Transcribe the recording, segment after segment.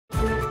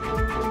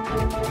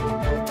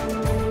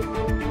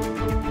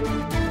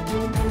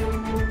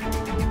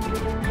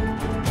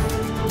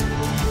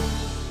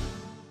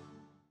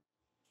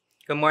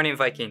Good morning,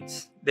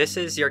 Vikings. This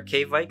is your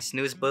KVIKS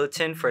News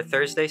Bulletin for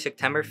Thursday,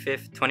 September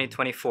 5th,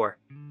 2024.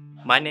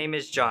 My name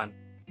is John.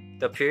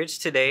 The periods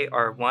today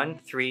are 1,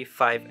 3,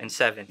 5, and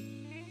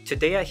 7.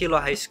 Today at Hilo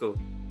High School,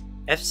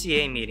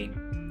 FCA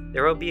meeting.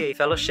 There will be a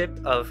fellowship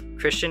of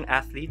Christian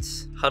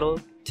athletes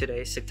huddled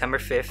today, September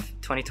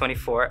 5th,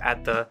 2024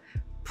 at the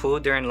pool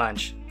during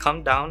lunch.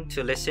 Come down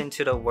to listen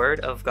to the Word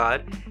of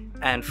God,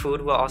 and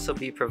food will also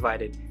be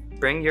provided.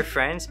 Bring your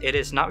friends. It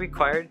is not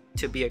required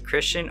to be a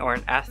Christian or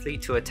an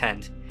athlete to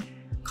attend.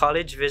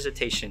 College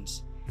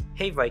visitations.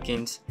 Hey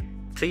Vikings,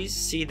 please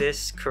see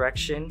this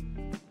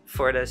correction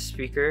for the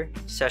speaker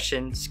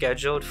session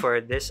scheduled for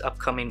this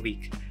upcoming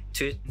week.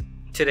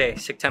 Today,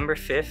 September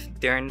 5th,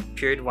 during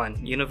Period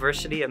 1,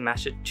 University of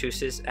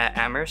Massachusetts at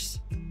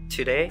Amherst.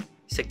 Today,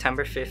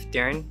 September 5th,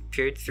 during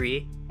Period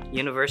 3,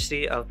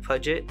 University of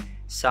Puget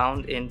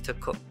Sound in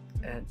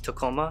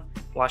Tacoma,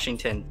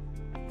 Washington.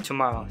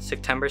 Tomorrow,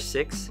 September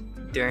 6th,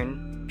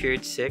 during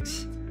Period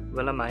 6,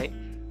 Willamette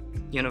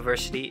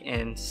University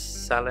in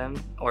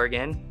Salem,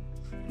 Oregon.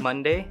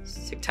 Monday,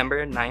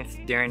 September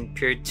 9th, during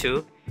Period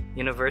 2,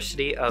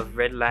 University of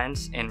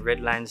Redlands in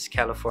Redlands,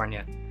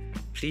 California.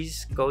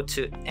 Please go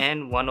to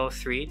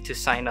N103 to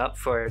sign up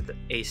for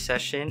a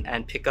session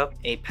and pick up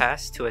a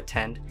pass to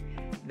attend.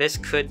 This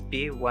could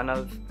be one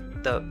of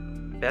the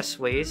best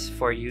ways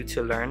for you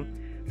to learn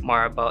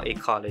more about a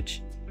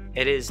college.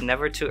 It is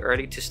never too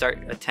early to start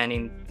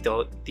attending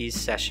these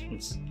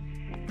sessions.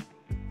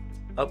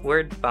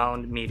 Upward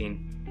Bound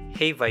meeting.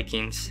 Hey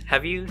Vikings,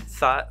 have you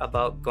thought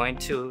about going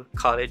to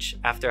college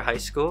after high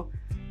school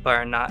but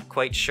are not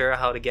quite sure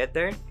how to get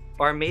there?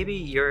 Or maybe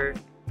you're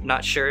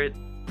not sure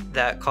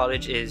that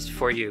college is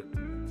for you.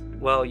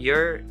 Well,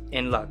 you're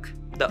in luck.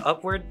 The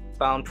Upward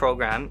Bound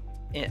program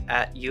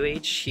at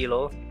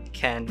Hilo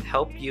can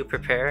help you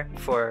prepare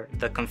for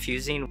the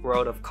confusing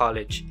world of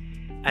college.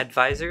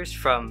 Advisors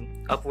from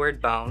Upward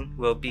Bound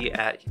will be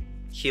at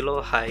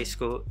Hilo High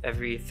School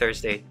every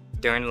Thursday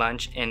during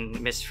lunch in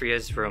Miss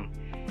Fria's room,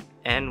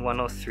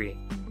 N103.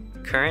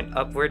 Current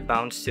Upward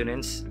Bound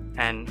students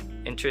and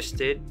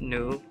interested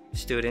new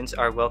students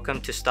are welcome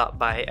to stop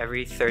by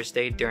every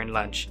Thursday during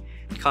lunch.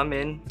 Come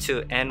in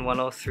to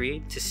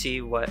N103 to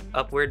see what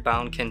Upward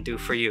Bound can do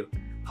for you.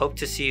 Hope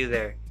to see you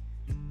there.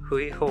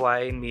 Hui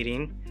Hawaii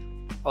meeting.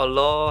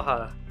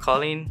 Aloha!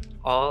 Calling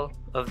all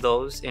of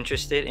those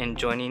interested in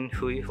joining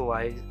Hui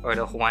Hawaii or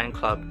the Hawaiian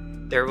Club.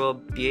 There will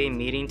be a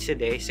meeting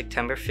today,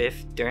 September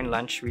 5th, during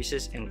lunch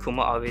recess in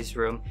Kuma'awe's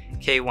room,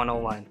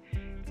 K101.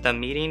 The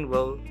meeting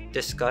will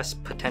discuss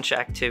potential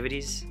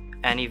activities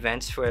and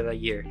events for the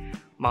year.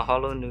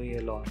 Mahalo nui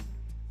loa.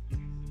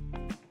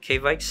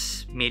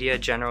 KVIKS Media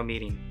General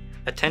Meeting.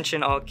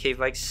 Attention all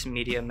KVIKS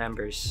media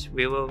members.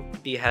 We will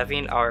be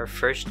having our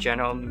first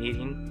general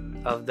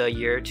meeting of the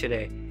year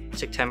today,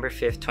 September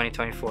 5th,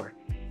 2024,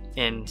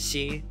 in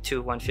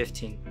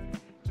C2115.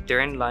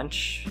 During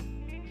lunch,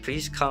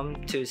 please come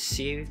to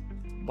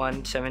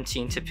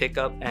C117 to pick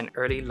up an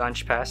early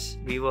lunch pass.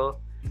 We will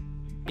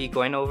be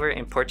going over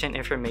important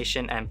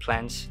information and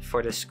plans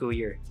for the school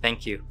year.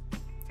 Thank you.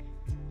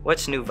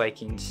 What's new,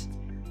 Vikings?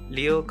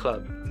 Leo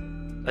Club.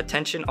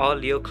 Attention all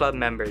Leo Club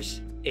members.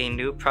 A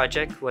new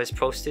project was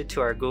posted to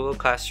our Google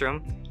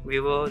Classroom. We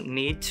will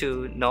need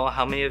to know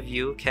how many of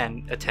you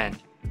can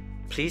attend.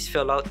 Please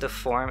fill out the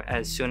form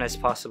as soon as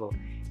possible,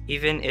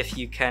 even if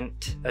you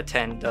can't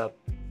attend the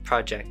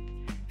project.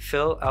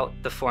 Fill out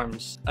the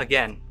forms.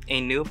 Again, a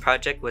new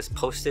project was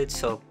posted,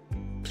 so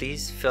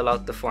please fill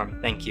out the form.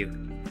 Thank you.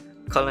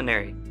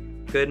 Culinary.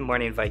 Good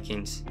morning,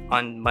 Vikings.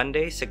 On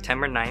Monday,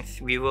 September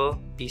 9th, we will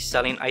be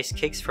selling ice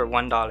cakes for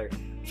 $1.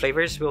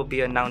 Flavors will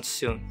be announced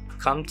soon.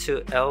 Come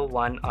to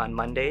L1 on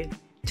Monday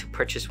to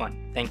purchase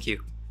one. Thank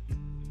you.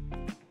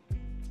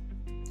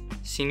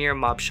 Senior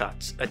Mob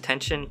Shots.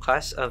 Attention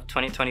class of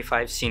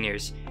 2025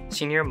 seniors.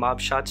 Senior Mob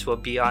Shots will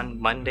be on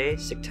Monday,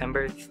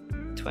 September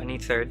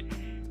 23rd,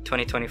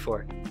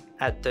 2024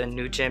 at the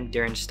new gym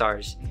during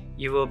STARS.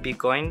 You will be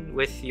going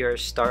with your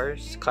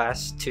STARS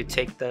class to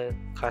take the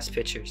class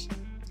pictures.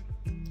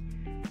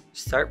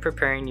 Start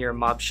preparing your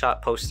mob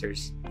shot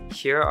posters.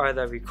 Here are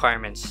the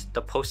requirements.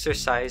 The poster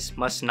size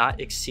must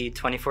not exceed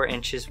 24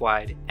 inches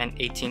wide and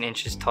 18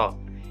 inches tall.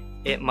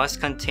 It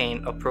must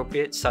contain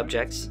appropriate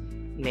subjects,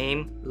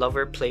 name,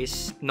 lover,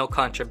 place, no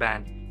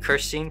contraband,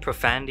 cursing,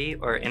 profanity,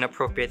 or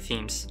inappropriate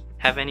themes.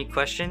 Have any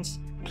questions?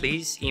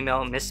 Please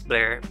email Miss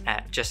Blair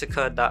at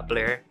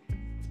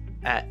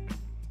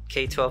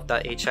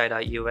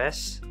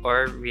jessica.blair@k12.hi.us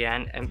or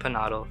Rianne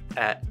Empanado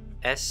at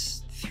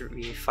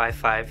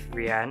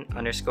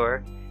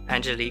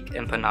s355rianne_Angelique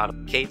Empanado,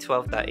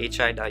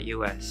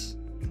 k12.hi.us.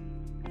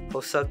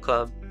 HOSA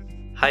Club.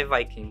 Hi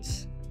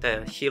Vikings.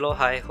 The Hilo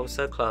High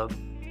HOSA Club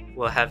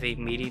will have a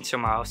meeting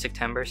tomorrow,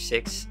 September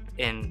 6th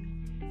in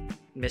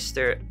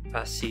Mr.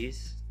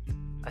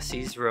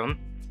 Assis' room.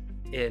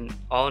 In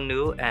all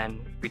new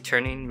and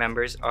returning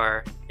members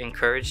are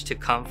encouraged to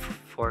come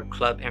for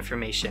club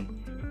information.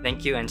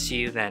 Thank you and see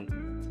you then.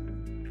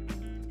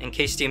 In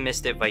case you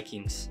missed it,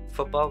 Vikings.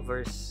 Football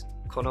vs.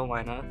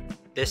 Konowaina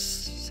this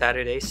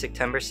Saturday,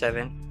 September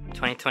 7th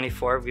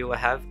 2024, we will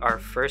have our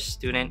first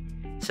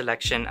student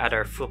selection at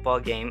our football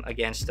game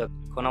against the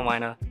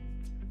Konawaina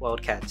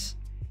Wildcats.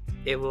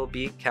 It'll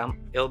be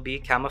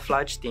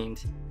camouflage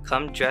themed.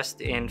 Come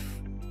dressed in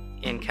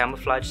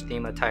camouflage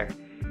theme attire.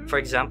 For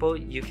example,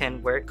 you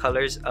can wear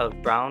colors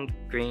of brown,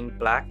 green,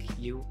 black.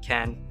 You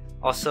can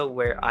also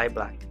wear eye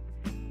black.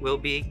 We'll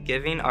be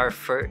giving our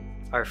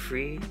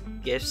free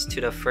gifts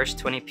to the first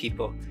 20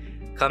 people.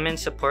 Come and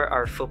support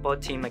our football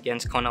team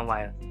against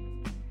Konawaia.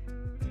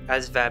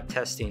 ASVAB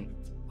testing.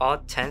 All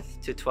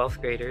 10th to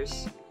 12th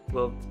graders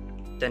will.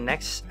 The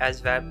next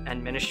ASVAB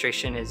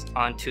administration is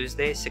on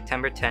Tuesday,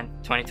 September 10,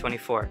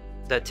 2024.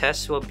 The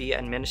test will be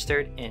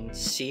administered in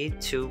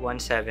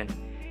C217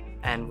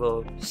 and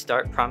will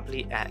start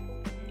promptly at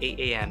 8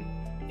 a.m.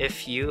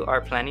 If you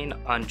are planning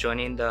on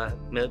joining the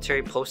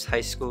military post high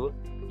school,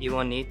 you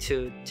will need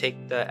to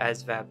take the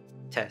ASVAB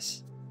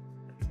test.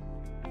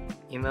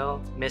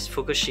 Email Ms.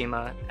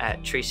 Fukushima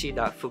at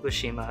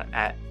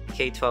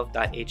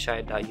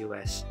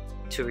tracy.fukushima@k12.hi.us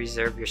to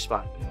reserve your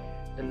spot.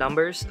 The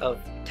numbers of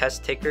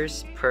test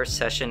takers per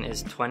session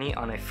is 20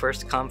 on a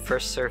first-come,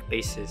 first-served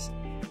basis.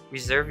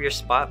 Reserve your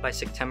spot by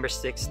September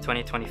 6,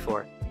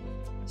 2024.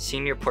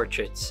 Senior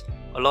portraits.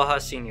 Aloha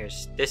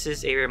seniors. This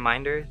is a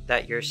reminder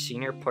that your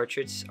senior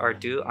portraits are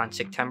due on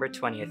September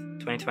 20th,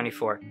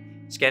 2024.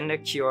 Scan the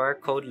QR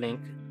code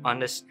link on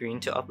the screen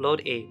to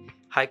upload a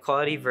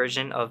high-quality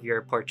version of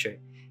your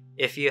portrait.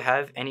 If you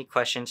have any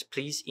questions,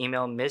 please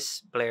email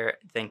Ms. Blair.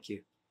 Thank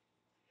you.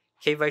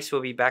 KVIKS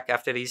will be back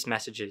after these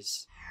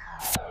messages.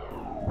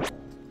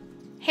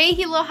 Hey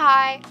Hilo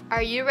High!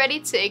 Are you ready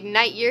to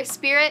ignite your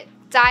spirit,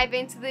 dive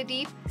into the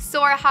deep,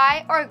 soar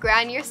high, or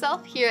ground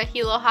yourself here at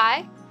Hilo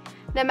High?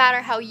 No matter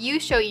how you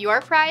show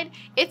your pride,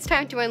 it's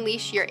time to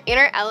unleash your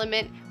inner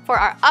element for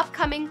our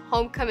upcoming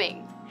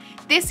homecoming.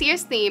 This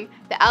year's theme,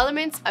 The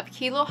Elements of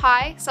Hilo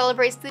High,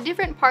 celebrates the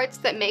different parts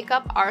that make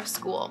up our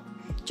school.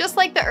 Just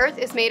like the earth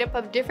is made up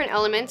of different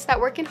elements that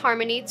work in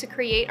harmony to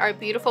create our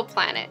beautiful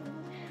planet.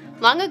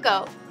 Long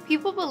ago,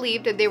 people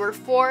believed that there were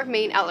 4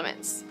 main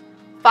elements: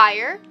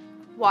 fire,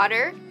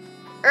 water,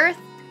 earth,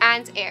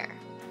 and air.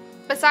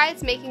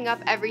 Besides making up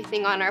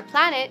everything on our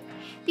planet,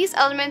 these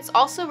elements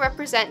also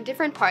represent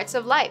different parts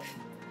of life.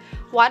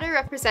 Water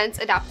represents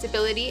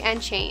adaptability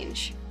and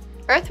change.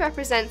 Earth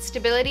represents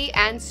stability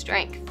and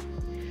strength.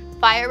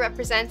 Fire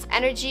represents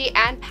energy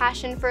and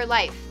passion for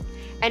life.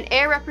 And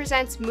air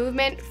represents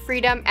movement,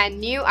 freedom, and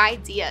new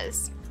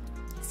ideas.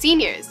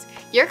 Seniors,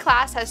 your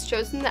class has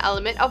chosen the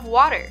element of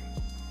water.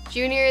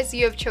 Juniors,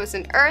 you have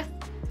chosen earth.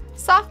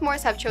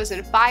 Sophomores have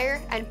chosen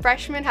fire, and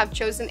freshmen have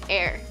chosen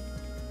air.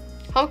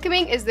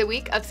 Homecoming is the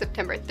week of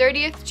September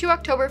 30th to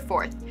October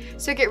 4th,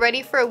 so get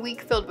ready for a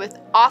week filled with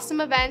awesome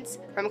events,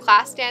 from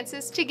class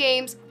dances to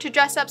games to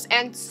dress-ups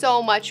and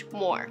so much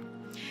more.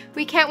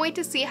 We can't wait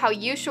to see how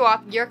you show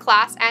off your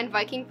class and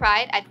Viking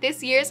pride at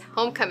this year's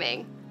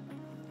homecoming.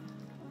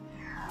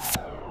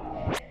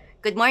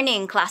 Good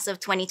morning, class of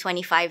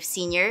 2025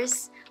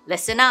 seniors.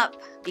 Listen up,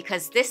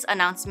 because this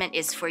announcement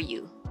is for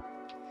you.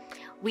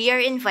 We are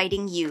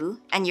inviting you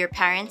and your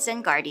parents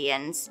and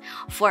guardians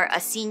for a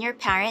senior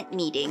parent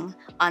meeting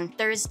on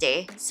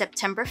Thursday,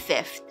 September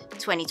 5th,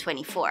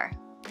 2024.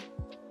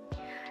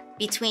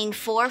 Between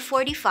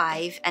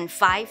 4:45 and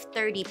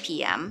 5:30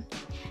 p.m.,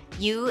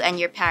 you and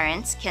your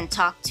parents can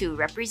talk to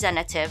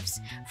representatives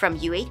from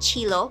UH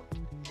Hilo,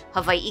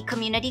 Hawaii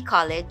Community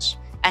College,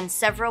 and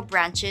several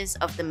branches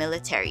of the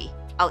military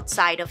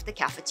outside of the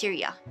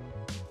cafeteria.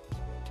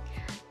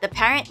 The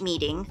parent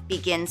meeting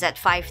begins at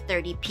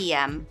 5:30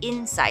 p.m.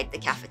 inside the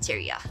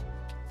cafeteria.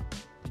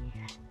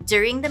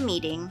 During the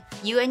meeting,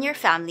 you and your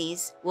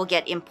families will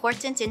get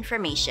important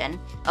information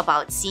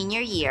about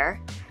senior year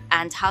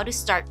and how to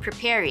start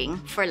preparing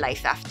for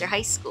life after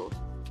high school.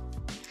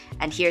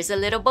 And here's a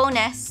little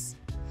bonus.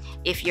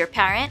 If your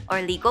parent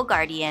or legal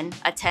guardian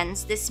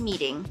attends this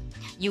meeting,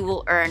 you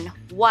will earn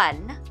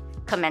 1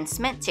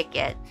 commencement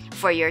ticket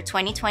for your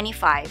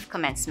 2025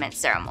 commencement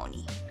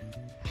ceremony.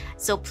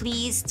 So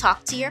please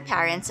talk to your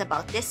parents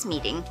about this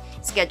meeting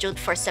scheduled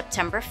for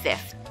September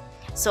 5th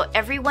so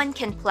everyone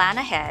can plan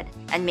ahead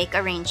and make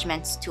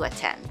arrangements to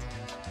attend.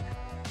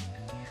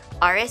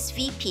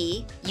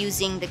 RSVP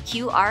using the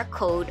QR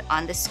code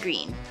on the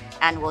screen,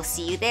 and we'll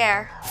see you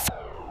there.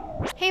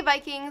 Hey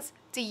Vikings,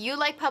 do you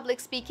like public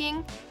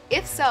speaking?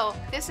 If so,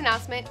 this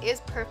announcement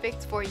is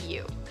perfect for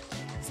you.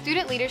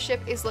 Student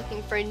leadership is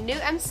looking for new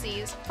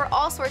MCs for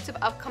all sorts of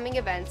upcoming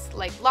events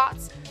like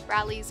lots,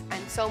 rallies,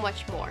 and so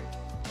much more.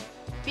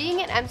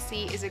 Being an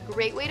MC is a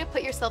great way to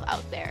put yourself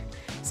out there,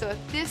 so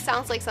if this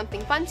sounds like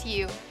something fun to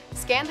you,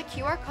 scan the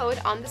QR code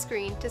on the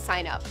screen to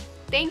sign up.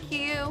 Thank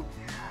you!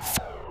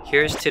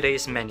 Here's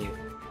today's menu.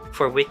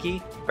 For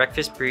Wiki,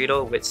 breakfast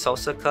burrito with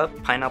salsa cup,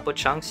 pineapple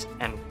chunks,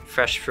 and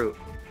fresh fruit.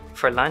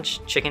 For lunch,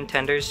 chicken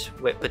tenders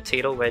with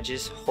potato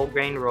wedges, whole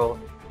grain roll,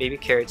 baby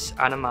carrots,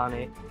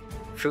 edamame,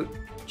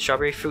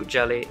 strawberry fruit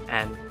jelly,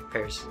 and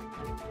pears.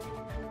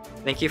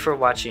 Thank you for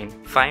watching.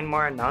 Find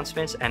more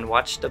announcements and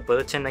watch the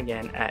bulletin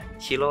again at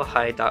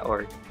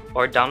hilo-high.org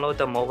or download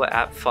the mobile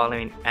app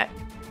following at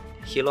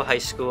Hilo High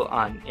School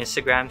on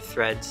Instagram,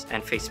 Threads,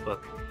 and Facebook.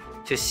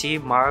 To see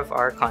more of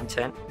our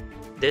content,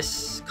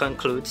 this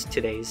concludes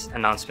today's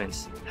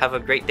announcements. Have a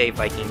great day,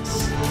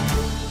 Vikings!